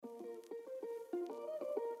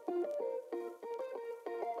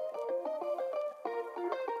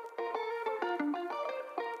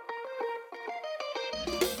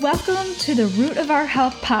Welcome to the Root of Our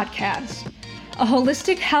Health podcast, a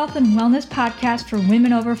holistic health and wellness podcast for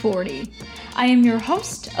women over 40. I am your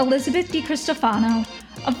host, Elizabeth DiCristofano,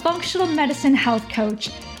 a functional medicine health coach,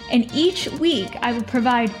 and each week I will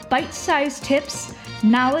provide bite-sized tips,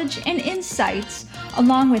 knowledge, and insights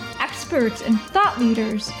along with experts and thought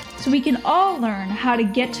leaders so we can all learn how to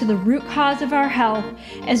get to the root cause of our health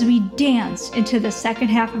as we dance into the second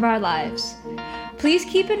half of our lives. Please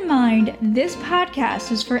keep in mind this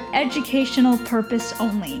podcast is for educational purpose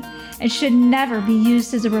only and should never be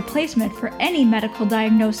used as a replacement for any medical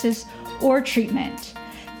diagnosis or treatment.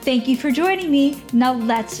 Thank you for joining me. Now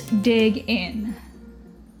let's dig in.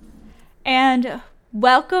 And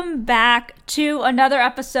welcome back to another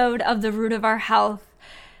episode of The Root of Our Health.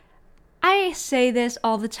 I say this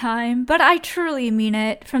all the time, but I truly mean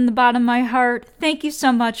it from the bottom of my heart. Thank you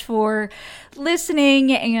so much for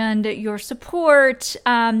listening and your support.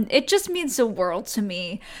 It just means the world to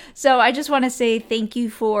me. So I just want to say thank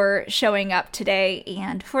you for showing up today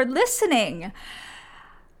and for listening.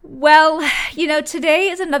 Well, today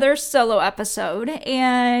is another solo episode,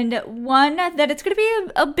 and one that it's going to be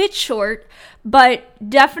a bit short, but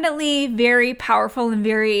definitely very powerful and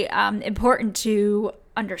very important to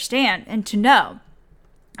understand and to know.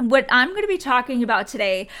 What I'm going to be talking about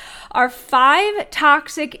today are 5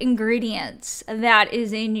 toxic ingredients that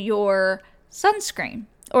is in your sunscreen,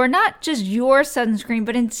 or not just your sunscreen,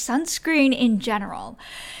 but in sunscreen in general.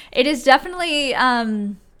 It is definitely,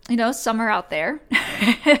 summer out there.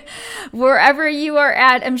 Wherever you are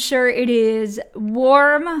at, I'm sure it is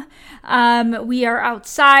warm. We are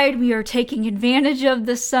outside. We are taking advantage of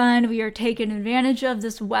the sun. We are taking advantage of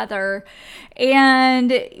this weather.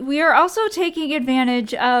 And we are also taking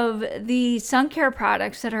advantage of the sun care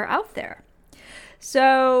products that are out there.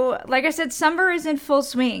 So, like I said, summer is in full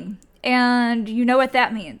swing. And you know what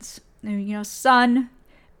that means. Sun,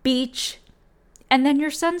 beach, and then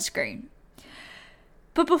your sunscreen.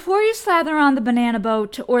 But before you slather on the banana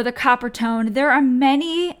boat or the copper tone, there are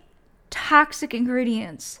many toxic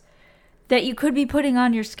ingredients that you could be putting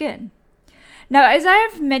on your skin. Now, as I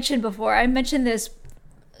have mentioned before, I mentioned this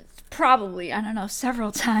probably,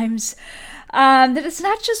 several times, that it's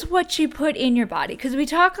not just what you put in your body, because we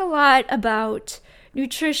talk a lot about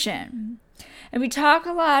nutrition. And we talk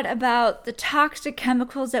a lot about the toxic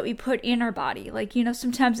chemicals that we put in our body. Like,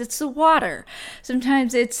 sometimes it's the water.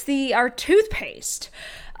 Sometimes it's our toothpaste.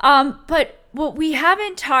 But what we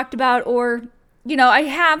haven't talked about, or, I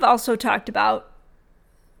have also talked about,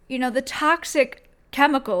 the toxic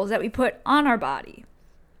chemicals that we put on our body.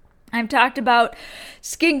 I've talked about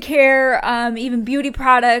skincare, even beauty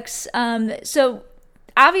products. So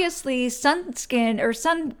obviously sunscreen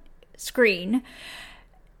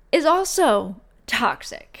is also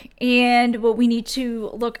toxic. And what we need to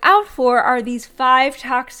look out for are these 5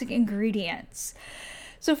 toxic ingredients.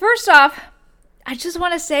 So first off, I just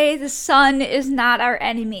want to say the sun is not our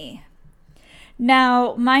enemy.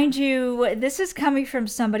 Now, mind you, this is coming from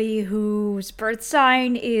somebody whose birth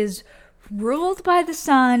sign is ruled by the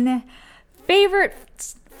sun. Favorite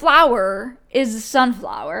flower is the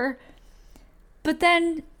sunflower. But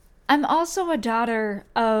then I'm also a daughter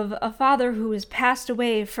of a father who has passed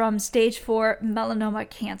away from stage 4 melanoma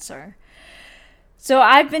cancer. So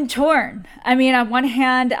I've been torn. On one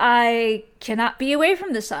hand, I cannot be away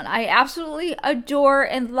from the sun. I absolutely adore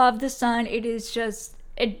and love the sun.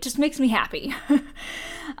 It just makes me happy.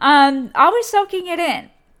 Always soaking it in.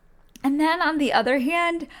 And then on the other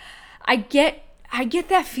hand, I get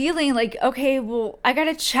that feeling like, okay, well, I got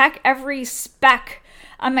to check every speck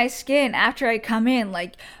on my skin after I come in,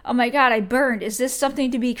 like, oh my God, I burned. Is this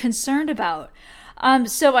something to be concerned about?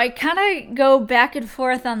 So I kind of go back and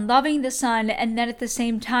forth on loving the sun and then at the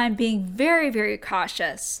same time being very, very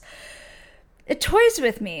cautious. It toys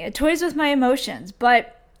with me. It toys with my emotions.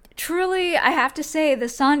 But truly, I have to say the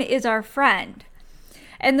sun is our friend.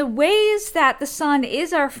 And the ways that the sun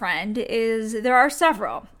is our friend there are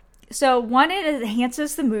several. So one, it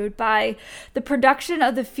enhances the mood by the production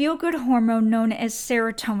of the feel-good hormone known as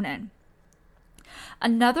serotonin.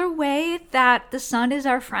 Another way that the sun is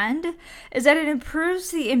our friend is that it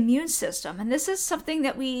improves the immune system. And this is something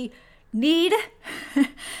that we need.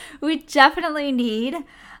 We definitely need.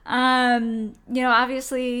 Obviously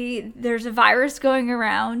there's a virus going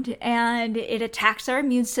around and it attacks our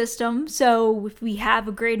immune system. So if we have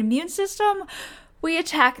a great immune system, we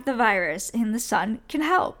attack the virus, and the sun can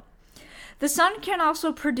help. The sun can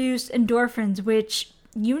also produce endorphins, which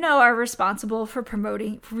are responsible for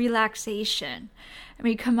promoting relaxation.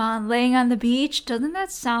 Come on, laying on the beach, doesn't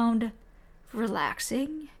that sound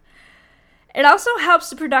relaxing? It also helps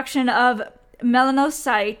the production of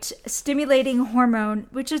melanocyte stimulating hormone,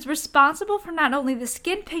 which is responsible for not only the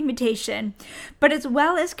skin pigmentation, but as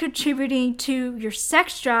well as contributing to your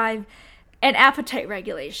sex drive and appetite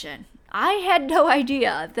regulation. I had no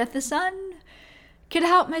idea that the sun could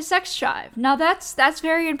help my sex drive. Now that's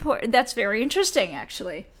very important. That's very interesting,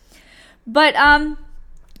 actually. But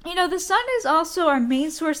the sun is also our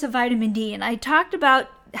main source of vitamin D, and I talked about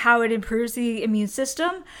how it improves the immune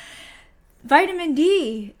system. Vitamin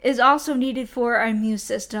D is also needed for our immune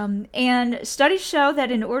system, and studies show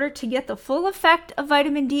that in order to get the full effect of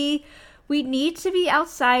vitamin D, we need to be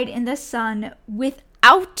outside in the sun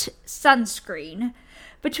without sunscreen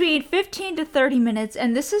between 15 to 30 minutes,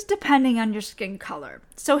 and this is depending on your skin color.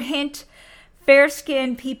 So hint, fair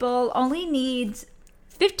skin people only needs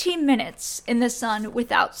 15 minutes in the sun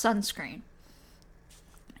without sunscreen.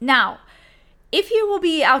 Now, if you will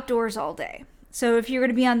be outdoors all day, so if you're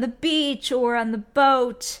going to be on the beach or on the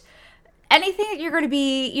boat, anything that you're going to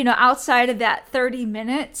be, outside of that 30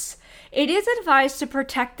 minutes, it is advised to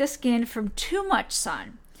protect the skin from too much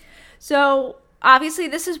sun. So obviously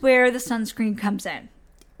this is where the sunscreen comes in.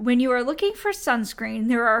 When you are looking for sunscreen,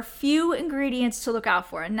 there are a few ingredients to look out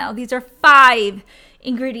for. And now these are 5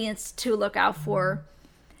 ingredients to look out for.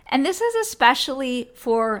 And this is especially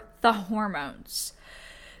for the hormones.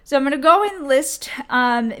 So I'm going to go and list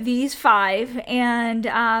these 5 and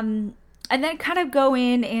then kind of go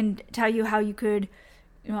in and tell you how you could,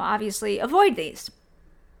 obviously avoid these.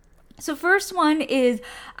 So first one is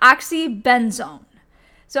oxybenzone.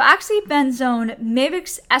 So oxybenzone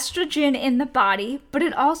mimics estrogen in the body, but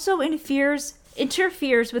it also interferes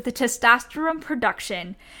with the testosterone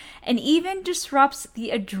production and even disrupts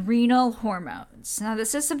the adrenal hormones. Now,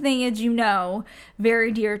 this is something, as you know,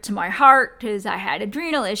 very dear to my heart because I had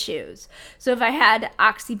adrenal issues. So if I had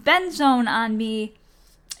oxybenzone on me,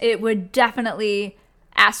 it would definitely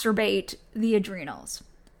exacerbate the adrenals.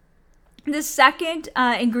 The second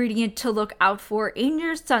ingredient to look out for in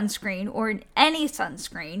your sunscreen or in any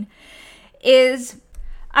sunscreen is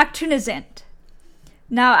octinoxate.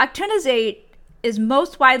 Now, octinoxate is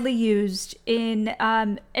most widely used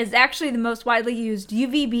is actually the most widely used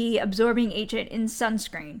UVB absorbing agent in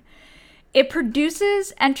sunscreen. It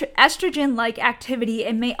produces estrogen-like activity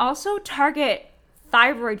and may also target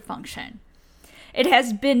thyroid function. It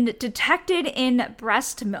has been detected in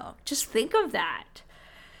breast milk. Just think of that.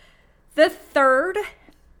 The third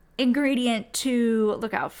ingredient to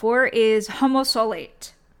look out for is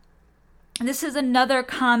homosolate. This is another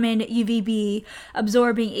common UVB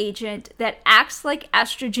absorbing agent that acts like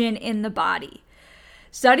estrogen in the body.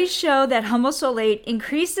 Studies show that homosolate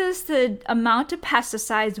increases the amount of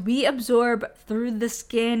pesticides we absorb through the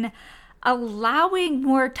skin, allowing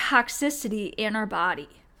more toxicity in our body.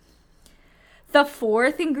 The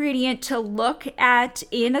fourth ingredient to look at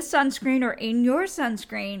in a sunscreen or in your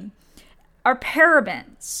sunscreen are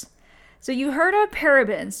parabens. So you heard of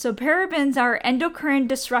parabens. So parabens are endocrine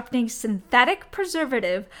disrupting synthetic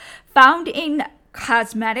preservative found in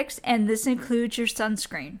cosmetics, and this includes your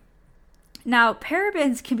sunscreen. Now,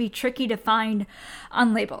 parabens can be tricky to find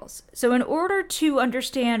on labels. So in order to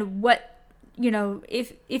understand what,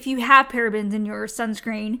 if you have parabens in your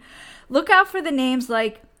sunscreen, look out for the names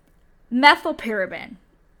like methylparaben,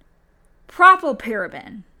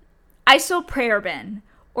 propylparaben, isoparaben,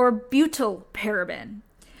 or butylparaben.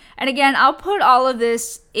 And again, I'll put all of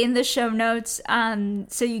this in the show notes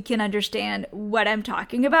so you can understand what I'm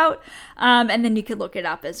talking about, and then you can look it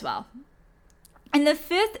up as well. And the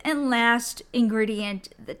fifth and last ingredient,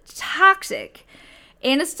 the toxic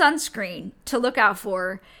in a sunscreen to look out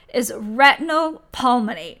for, is retinol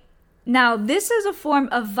palmitate. Now, this is a form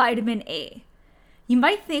of vitamin A. You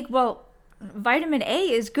might think, well, vitamin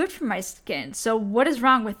A is good for my skin, so what is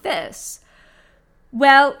wrong with this?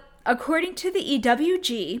 Well, according to the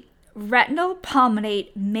EWG, retinol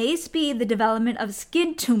palmitate may speed the development of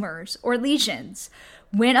skin tumors or lesions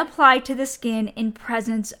when applied to the skin in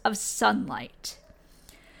presence of sunlight.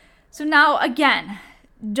 So now, again,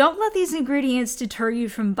 don't let these ingredients deter you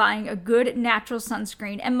from buying a good natural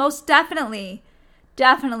sunscreen, and most definitely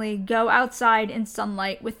go outside in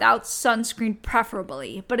sunlight without sunscreen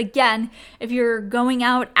preferably. But again, if you're going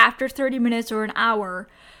out after 30 minutes or an hour,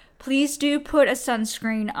 please do put a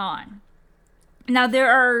sunscreen on. Now, there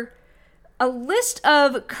are a list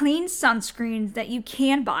of clean sunscreens that you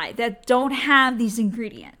can buy that don't have these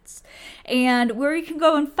ingredients. And where you can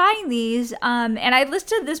go and find these, and I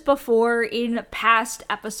listed this before in past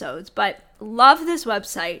episodes, but love this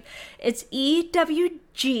website. It's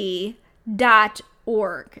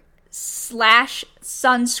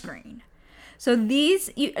ewg.org/sunscreen. So this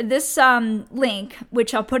link,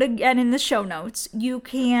 which I'll put again in the show notes, you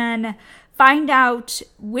can find out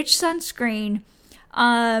which sunscreen,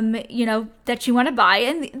 that you want to buy.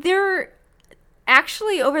 And they're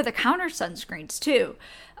actually over-the-counter sunscreens too,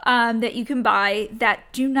 that you can buy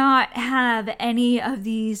that do not have any of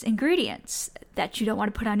these ingredients that you don't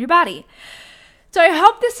want to put on your body. So I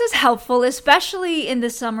hope this is helpful, especially in the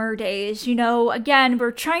summer days. Again,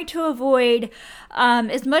 we're trying to avoid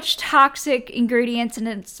as much toxic ingredients and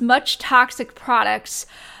as much toxic products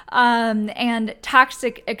and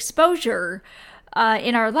toxic exposure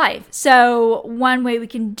in our life. So one way we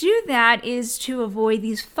can do that is to avoid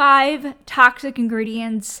these 5 toxic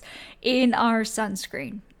ingredients in our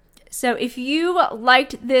sunscreen. So if you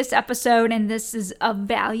liked this episode and this is of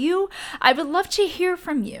value, I would love to hear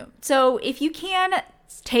from you. So if you can,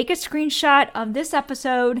 take a screenshot of this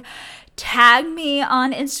episode, tag me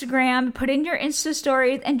on Instagram, put in your Insta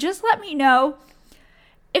stories, and just let me know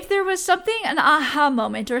if there was something, an aha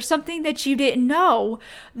moment, or something that you didn't know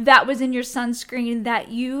that was in your sunscreen that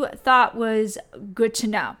you thought was good to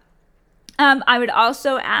know. I would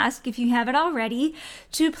also ask, if you haven't already,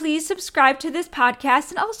 to please subscribe to this podcast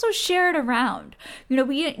and also share it around.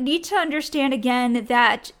 We need to understand again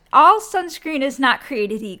that all sunscreen is not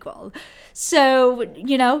created equal. So,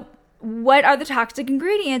 what are the toxic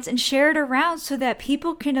ingredients, and share it around so that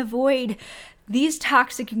people can avoid these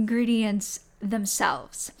toxic ingredients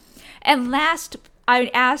themselves. And last, I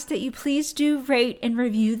would ask that you please do rate and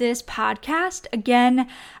review this podcast. Again,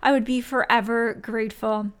 I would be forever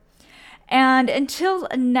grateful. And until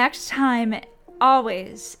next time,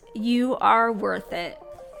 always, you are worth it.